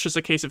player. It's just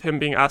a case of him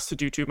being asked to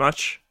do too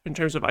much in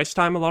terms of ice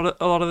time a lot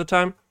of the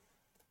time.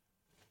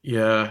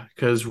 Yeah,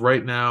 because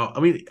right now, I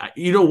mean,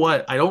 you know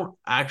what? I don't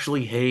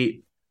actually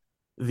hate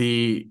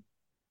the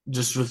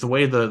just with the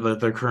way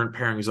the current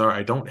pairings are.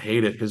 I don't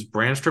hate it because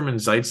Brandstrom and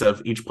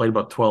Zaitsev each played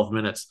about 12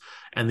 minutes,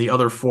 and the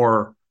other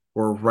four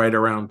were right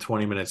around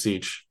 20 minutes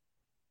each.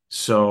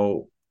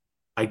 So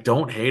I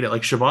don't hate it.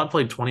 Like Shabbat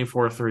played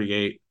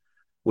 24-38,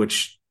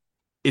 which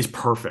is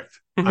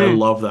perfect. I Mm-hmm.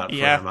 love that for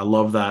Yeah, him. I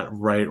love that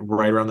right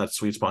around that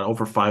sweet spot.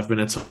 Over 5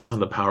 minutes on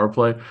the power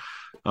play.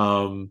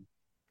 Um,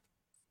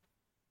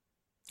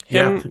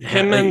 yeah,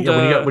 him and yeah.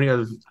 When you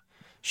got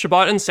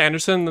Shabbat and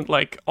Sanderson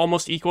like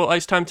almost equal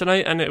ice time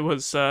tonight, and it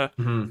was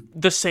mhm.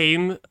 the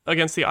same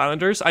against the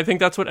Islanders. I think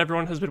that's what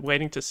everyone has been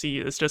waiting to see.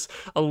 Is just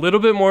a little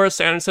bit more of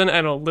Sanderson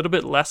and a little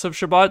bit less of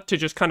Shabbat to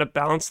just kind of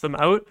balance them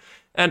out.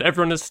 And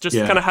everyone has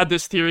just kind Yeah, of had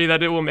this theory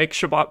that it will make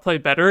Shabbat play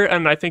better,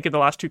 and I think in the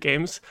last two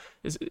games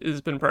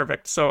is been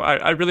perfect. So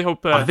I really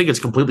hope. I think it's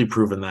completely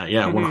proven that.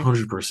 Yeah, Mhm,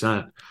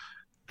 100%.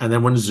 And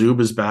then when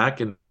Zub is back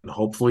and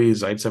hopefully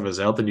Zaitsev is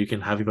out, then you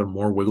can have even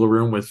more wiggle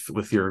room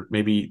with your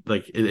maybe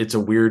like it's a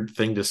weird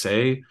thing to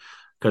say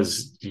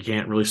because you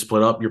can't really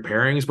split up your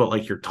pairings, but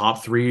like your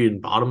top three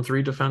and bottom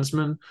three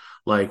defensemen,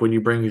 like when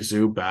you bring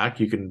Zub back,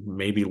 you can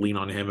maybe lean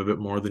on him a bit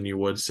more than you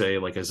would say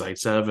like a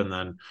Zaitsev and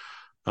then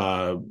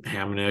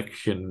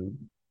Hamnick and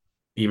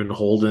even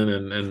Holden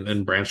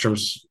and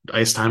Brandstrom's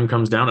ice time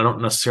comes down. I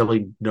don't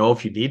necessarily know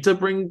if you need to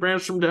bring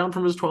Brandstrom down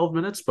from his 12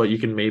 minutes, but you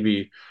can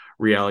maybe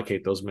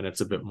reallocate those minutes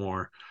a bit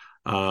more,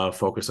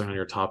 focusing on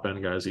your top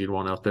end guys that you'd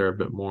want out there a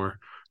bit more.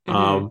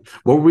 mhm.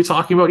 What were we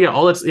talking about? Yeah,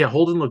 all that's yeah,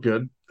 Holden looked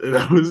good.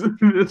 That was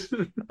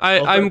I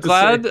all I'm that to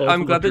say. glad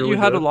I'm Holden glad looked that you really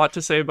had a good. lot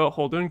to say about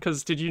Holden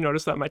because did you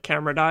notice that my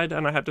camera died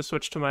and I had to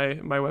switch to my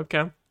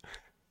webcam?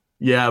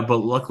 Yeah, but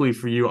luckily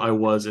for you, I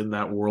was in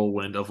that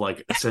whirlwind of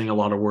like saying a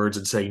lot of words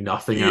and saying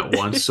nothing at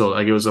once. So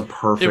like it was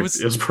It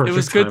was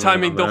perfect good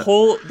timing timing. on The that.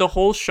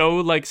 whole show,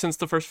 like since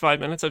the first 5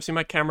 minutes, I've seen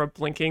my camera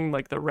blinking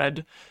like the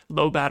red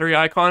low battery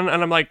icon,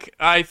 and I'm like,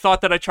 I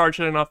thought that I charged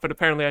it enough, but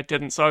apparently I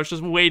didn't. So I was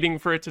just waiting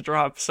for it to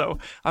drop. So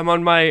I'm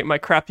on my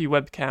crappy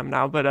webcam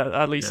now, but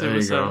at least Yeah, it there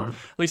you was at go.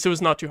 least it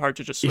was not too hard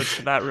to just switch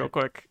to that real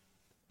quick.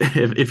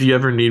 If you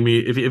ever need me,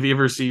 if you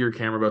ever see your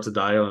camera about to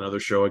die on another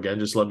show again,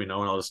 just let me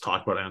know and I'll just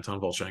talk about Anton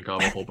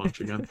Volchenkov a whole bunch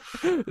again.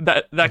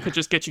 That could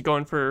just get you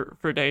going for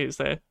days.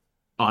 Eh?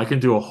 Oh, I can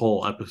do a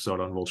whole episode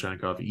on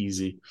Volchenkov,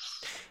 easy,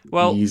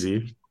 Well,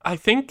 easy. I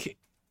think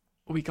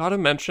we gotta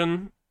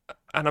mention,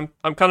 and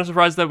I'm kind of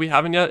surprised that we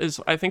haven't yet.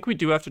 Is I think we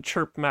do have to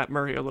chirp Matt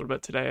Murray a little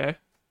bit today. Eh?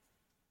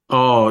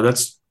 Oh,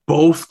 that's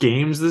both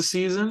games this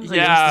season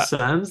against the Yeah,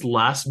 Sens.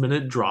 Last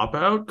minute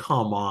dropout.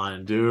 Come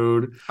on,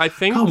 dude. I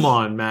think Come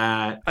on,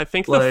 Matt. I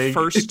think the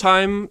Like, first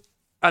time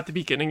at the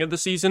beginning of the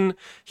season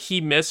he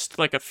missed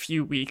like a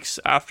few weeks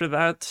after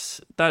that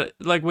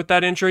like with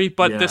that injury,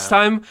 but this yeah,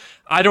 time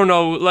I don't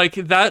know, like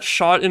that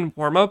shot in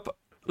warm up,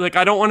 like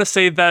I don't want to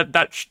say that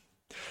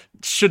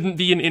shouldn't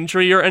be an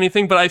injury or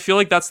anything, but I feel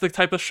like that's the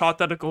type of shot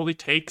that a goalie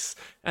takes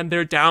and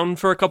they're down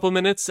for a couple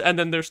minutes and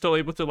then they're still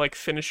able to like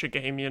finish a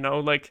game, you know?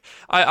 Like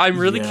I'm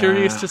really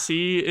curious yeah, to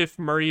see if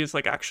Murray is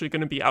like actually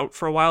going to be out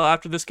for a while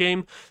after this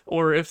game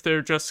or if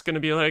they're just going to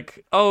be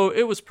like, oh,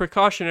 it was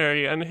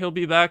precautionary and he'll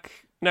be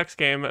back next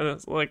game. And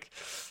it's like,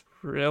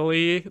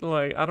 really?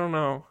 Like, I don't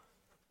know.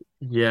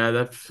 yeah.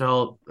 That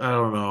felt. I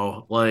don't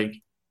know. Like,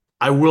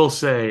 I will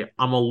say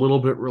I'm a little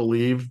bit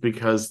relieved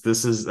because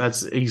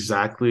that's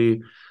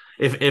exactly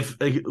if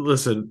like,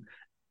 listen,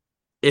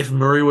 if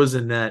Murray was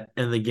in net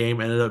and the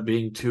game ended up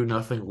being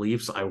 2-0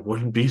 Leafs, I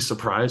wouldn't be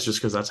surprised just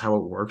because that's how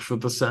it works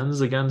with the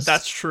Sens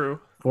That's against true.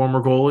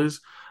 former goalies.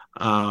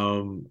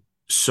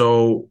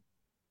 So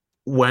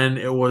when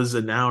it was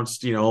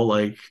announced,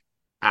 like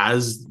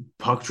as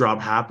puck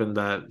drop happened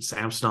that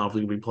Samsonov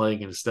would be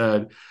playing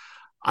instead,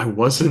 I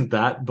wasn't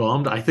that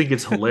bummed. I think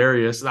it's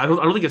hilarious. I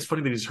don't think it's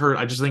funny that he's hurt.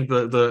 I just think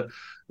the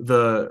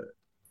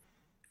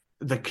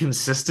the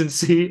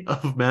consistency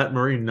of Matt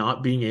Murray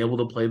not being able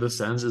to play the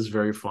Sens is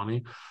very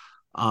funny.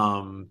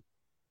 Um,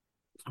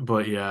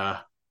 but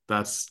yeah,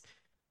 that's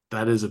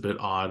that is a bit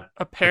odd,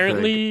 I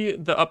think. Apparently,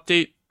 the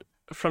update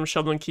from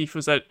Sheldon Keefe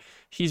was that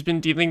he's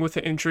been dealing with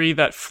an injury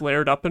that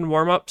flared up in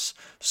warmups.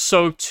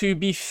 So to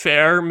be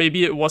fair,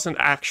 maybe it wasn't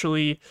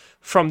actually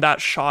from that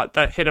shot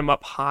that hit him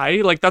up high.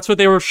 Like that's what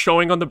they were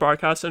showing on the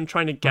broadcast and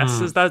trying to guess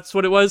is Hmm. that's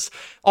what it was.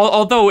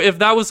 Although if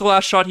that was the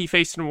last shot he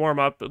faced in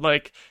warmup,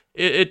 like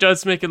it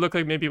does make it look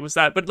like maybe it was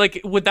that. But like,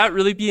 would that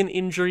really be an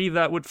injury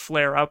that would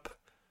flare up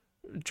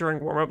during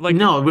warmup? Like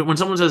No, but when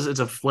someone says it's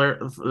a flare,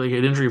 like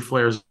an injury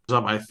flares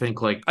up, I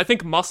think like I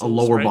think a muscles,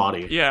 lower right?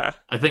 body. Yeah.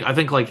 I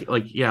think like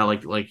yeah,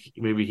 like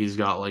maybe he's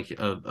got like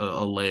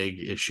a leg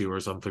issue or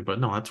something. But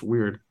no, that's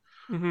weird.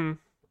 Mm-hmm.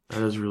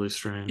 That is really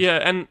strange. Yeah,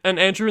 and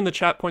Andrew in the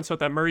chat points out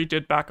that Murray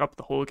did back up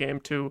the whole game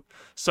too.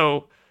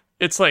 So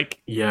it's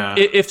like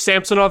Yeah. if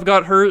Samsonov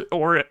got hurt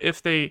or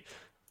if they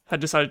had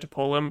decided to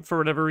pull him for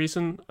whatever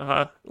reason,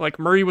 like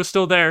Murray was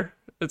still there.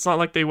 It's not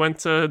like they went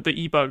to the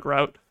e-bug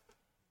route.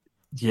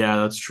 Yeah,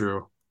 that's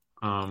true.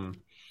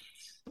 Um,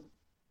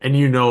 and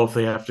you know if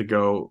they have to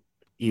go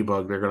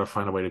e-bug, they're gonna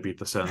find a way to beat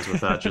the Sens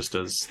with that. Just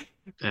as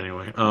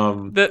anyway.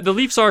 The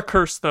Leafs are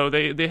cursed though.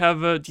 They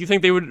have. Do you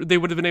think they would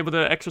have been able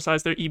to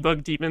exercise their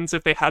e-bug demons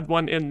if they had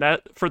one in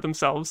net for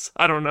themselves?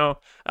 I don't know.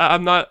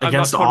 I'm not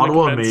Against totally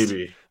Ottawa, convinced.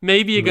 maybe,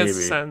 Maybe against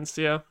the maybe, Sens.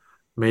 Yeah.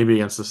 maybe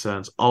against the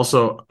Sens.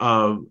 Also,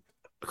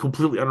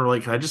 completely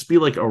unrelated. Can I just be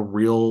like a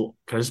real?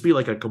 Can I just be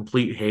like a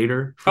complete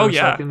hater Oh for a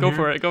yeah. second Go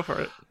for here? it. Go for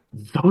it.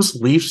 Those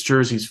Leafs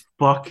jerseys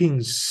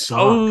fucking suck.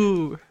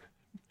 Oh,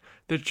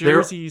 the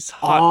They're jerseys.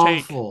 Hot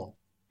take. awful.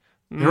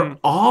 They're Mm.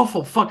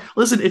 awful. Fuck.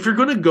 Listen, if you're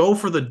gonna go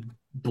for the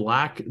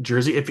black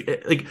jersey, if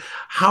like,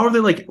 how are they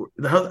like?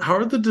 How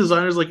are the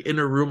designers like in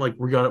a room? Like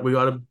we got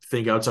to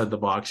think outside the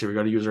box here. We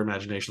got to use our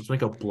imagination. Let's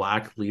make a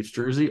black Leafs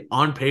jersey.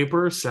 On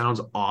paper,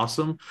 sounds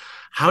awesome.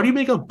 How do you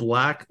make a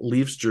black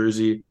Leafs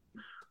jersey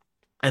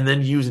and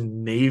then use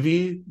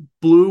navy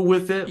blue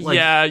with it?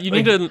 Yeah, you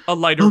need Like a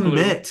lighter blue.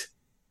 commit.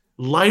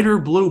 Lighter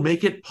blue,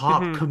 make it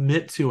pop. Hmm.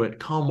 Commit to it.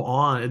 Come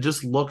on. It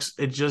just looks.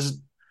 It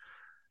just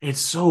it's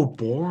so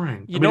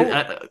boring. You I mean,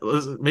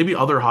 know. maybe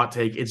other hot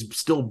take. It's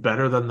still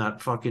better than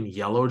that fucking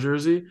yellow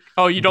jersey,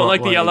 Oh, you don't but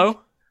like the like,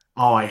 yellow?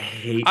 oh, I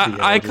hate the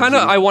I yellow kind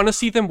of jersey. I want to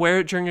see them wear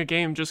it during a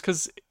game just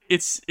because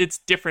it's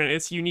different,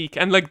 it's unique,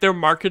 and like they're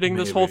marketing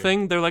this whole Maybe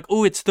thing. They're like,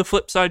 oh, it's the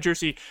flip side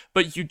jersey,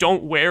 but you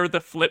don't wear the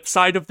flip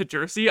side of the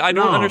jersey. I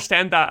don't no.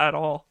 understand that at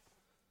all.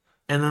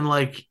 And then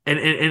like,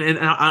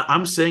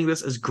 I'm saying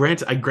this as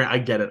granted. I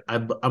get it.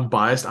 I'm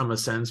biased. I'm a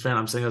Sens fan.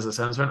 I'm saying this as a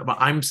Sens fan, but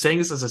I'm saying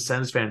this as a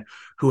Sens fan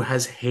who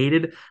has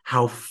hated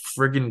how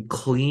friggin'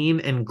 clean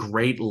and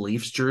great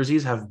Leafs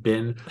jerseys have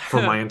been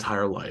for my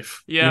entire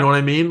life. You know Yeah, what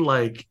I mean?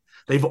 Like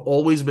they've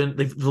always been.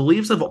 The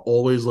Leafs have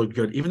always looked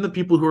good. Even the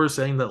people who are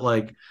saying that,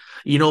 like,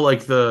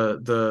 like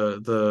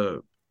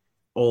the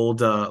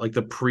old like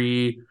the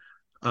pre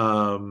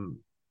um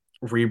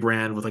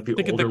rebrand with like the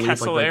think of the older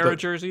Leafs, Kessel like era the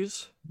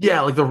jerseys.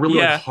 yeah, like the really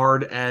like Yeah,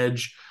 hard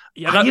edge.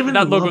 yeah, I that even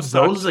logo loved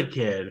those sucked. as a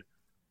kid.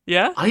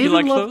 Yeah, I you even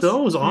liked loved those?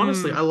 those,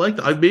 honestly. Hmm. I like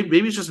that.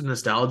 Maybe it's just a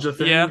nostalgia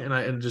Yeah. thing, and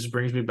it just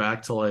brings me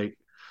back to like,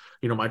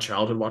 my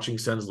childhood watching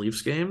Sens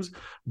Leafs games.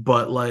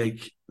 But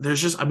like,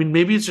 there's just, I mean,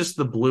 maybe it's just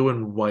the blue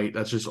and white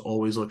that's just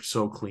always looked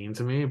so clean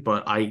to me.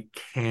 But I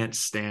can't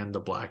stand the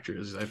black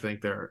jerseys. I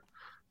think they're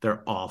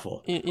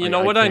awful. You I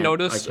know I what I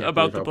can't I noticed can't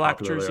believe about the how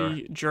black popular they are.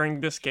 jersey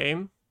during this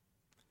game?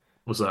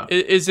 What's that?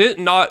 Is it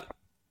not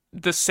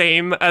the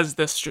same as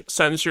this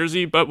Sens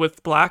jersey, but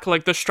with black?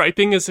 Like the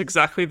striping is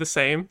exactly the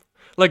same,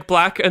 like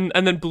black and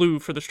then blue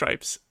for the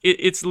stripes.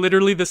 It's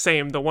literally the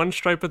same. The one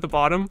stripe at the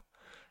bottom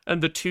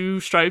and the two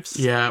stripes.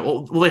 Yeah,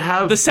 well, they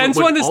The have Sens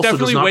what one is also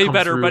does definitely not way come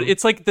better, but through.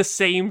 it's like the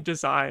same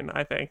design,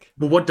 I think.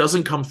 But what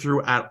doesn't come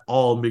through at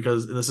all,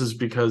 because this is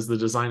because the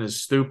design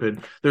is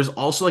stupid. There's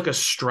also like a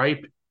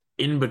stripe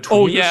in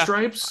Oh between the yeah,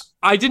 stripes.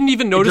 I didn't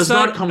even It notice does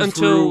not that come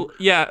through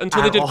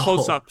until they at did all.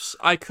 close-ups.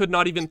 I could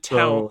not even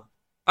tell. So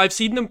I've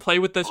seen them play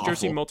with this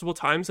jersey awful. multiple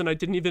times, and I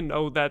didn't even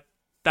know that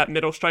that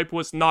middle stripe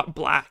was not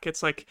black.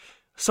 It's like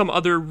some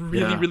other really,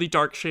 Yeah. really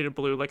dark shade of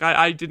blue. Like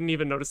I didn't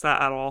even notice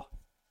that at all.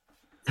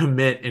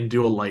 Commit and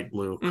do a light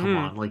blue. Come Hmm.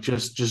 on. Like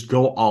just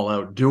go all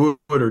out. Do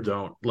it or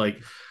don't.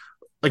 Like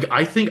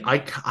I think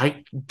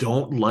I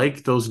don't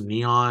like those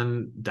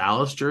neon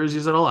Dallas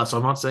jerseys at all. So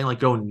I'm not saying like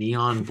go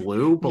neon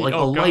blue, but like a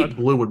Oh light God,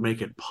 blue would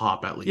make it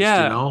pop at least,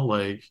 yeah.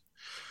 Like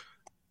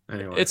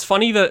anyway. It's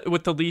funny that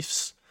with the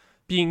Leafs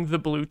being the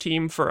blue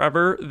team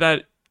forever,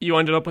 that you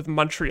ended up with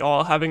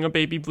Montreal having a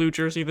baby blue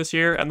jersey this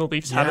year, and the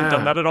Leafs haven't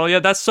done Yeah. that at all. Yeah,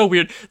 that's so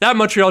weird. That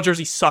Montreal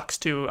jersey sucks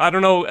too. I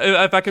don't know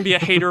if I can be a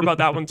hater about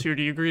that one too.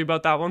 Do you agree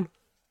about that one?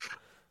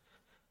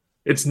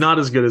 It's not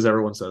as good as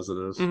everyone says it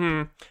is.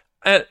 Hmm.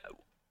 Uh,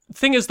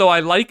 thing is though, I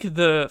like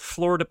the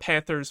Florida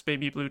Panthers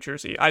baby blue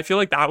jersey. I feel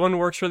like that one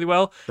works really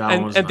well, That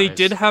and one's they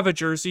did nice. have a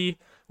jersey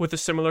with a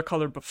similar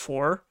color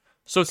before,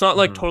 so it's not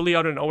like Mhm. totally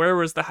out of nowhere.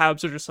 Whereas the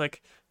Habs are just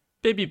like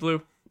baby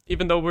blue,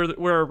 even though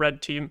we're a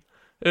red team.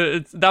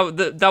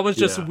 That was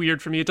just Yeah.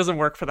 weird for me. It doesn't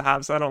work for the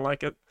Habs. I don't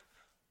like it.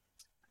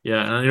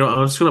 Yeah, and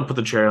I'm just gonna put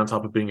the cherry on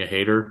top of being a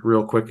hater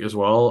real quick as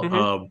well.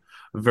 Hmm.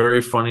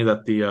 Very funny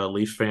that the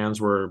Leaf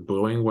fans were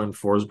booing when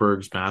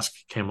Forsberg's mask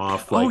came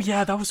off, Oh like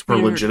yeah, that was for weird.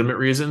 legitimate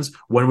reasons,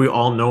 when we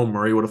all know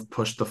Murray would have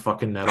pushed the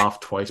fucking net off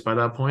twice by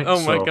that point. Oh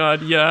my So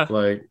god, yeah.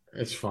 like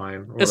it's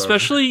fine. Whatever.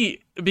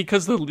 Especially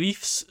because the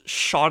Leafs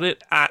shot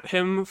it at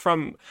him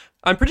from.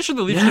 I'm pretty sure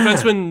the Leafs Yeah.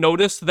 defenseman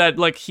noticed that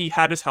like he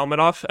had his helmet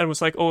off and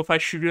was like, "Oh, if I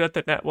shoot it at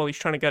the net while he's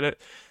trying to get it,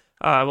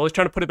 while he's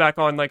trying to put it back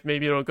on, like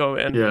maybe it'll go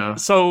in." Yeah.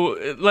 So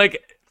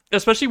like,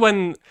 especially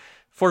when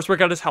Forsberg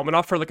got his helmet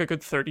off for like a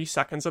good 30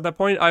 seconds at that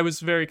point, I was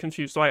very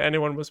confused why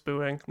anyone was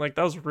booing. Like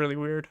that was really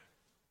weird.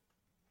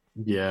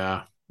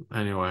 Yeah.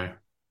 Anyway.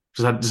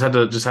 Just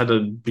had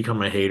to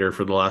become a hater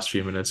for the last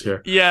few minutes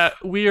here. Yeah,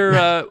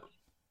 we're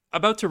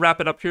about to wrap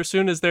it up here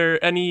soon. Is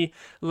there any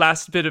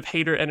last bit of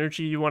hater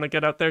energy you want to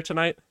get out there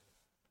tonight?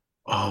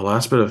 Oh,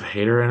 last bit of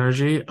hater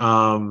energy.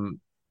 Uh,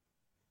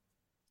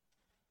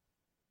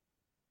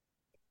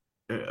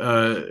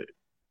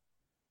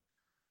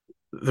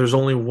 there's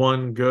only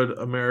one good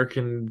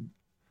American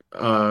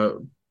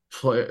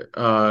play.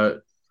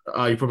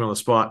 You put me on the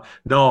spot.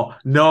 No,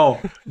 no,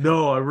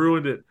 no! I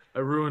ruined it. I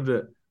ruined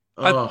it.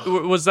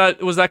 Was that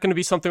going to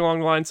be something along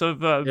the lines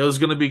of It was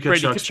going to be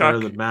Brady Kachuk's Tkachuk? better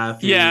than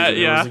Matthews. Yeah, and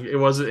yeah. It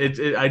wasn't.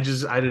 I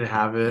didn't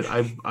have it.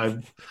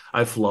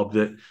 I flubbed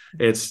it.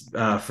 It's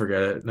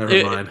forget it.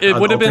 Never mind. It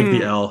would have been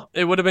take the L.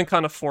 It would have been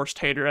kind of forced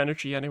hater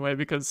energy anyway,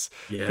 because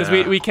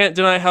Yeah. we can't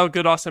deny how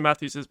good Austin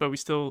Matthews is, but we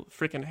still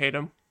freaking hate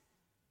him.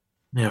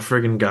 Yeah,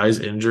 friggin' guy's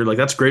injured. Like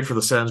that's great for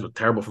the Sens, but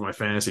terrible for my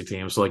fantasy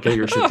team. So like, get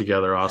your shit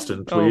together,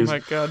 Austin, please. Oh my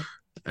god.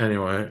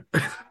 Anyway.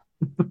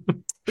 But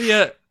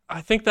yeah, I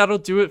think that'll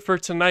do it for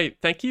tonight.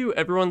 Thank you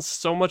everyone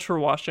so much for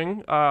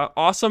watching.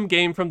 Awesome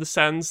game from the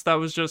Sens. That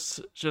was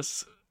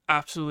just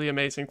absolutely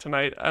amazing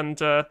tonight. And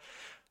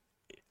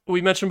we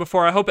mentioned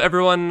before, I hope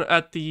everyone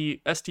at the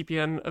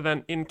STPN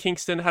event in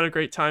Kingston had a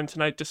great time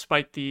tonight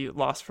despite the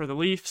loss for the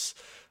Leafs.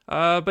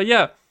 But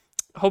yeah,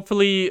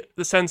 hopefully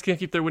the Sens can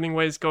keep their winning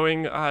ways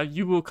going.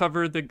 You will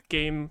cover the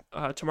game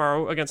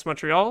tomorrow against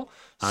Montreal.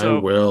 So I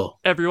will.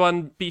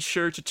 Everyone be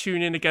sure to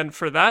tune in again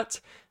for that.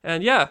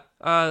 And yeah,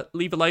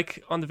 leave a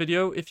like on the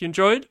video if you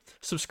enjoyed.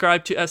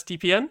 Subscribe to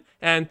SDPN.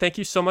 And thank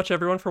you so much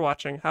everyone for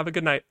watching. Have a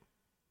good night.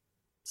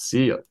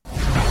 See ya.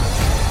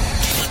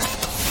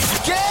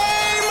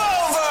 Game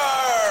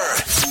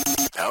over!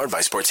 Powered by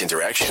Sports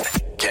Interaction,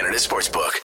 Canada Sportsbook.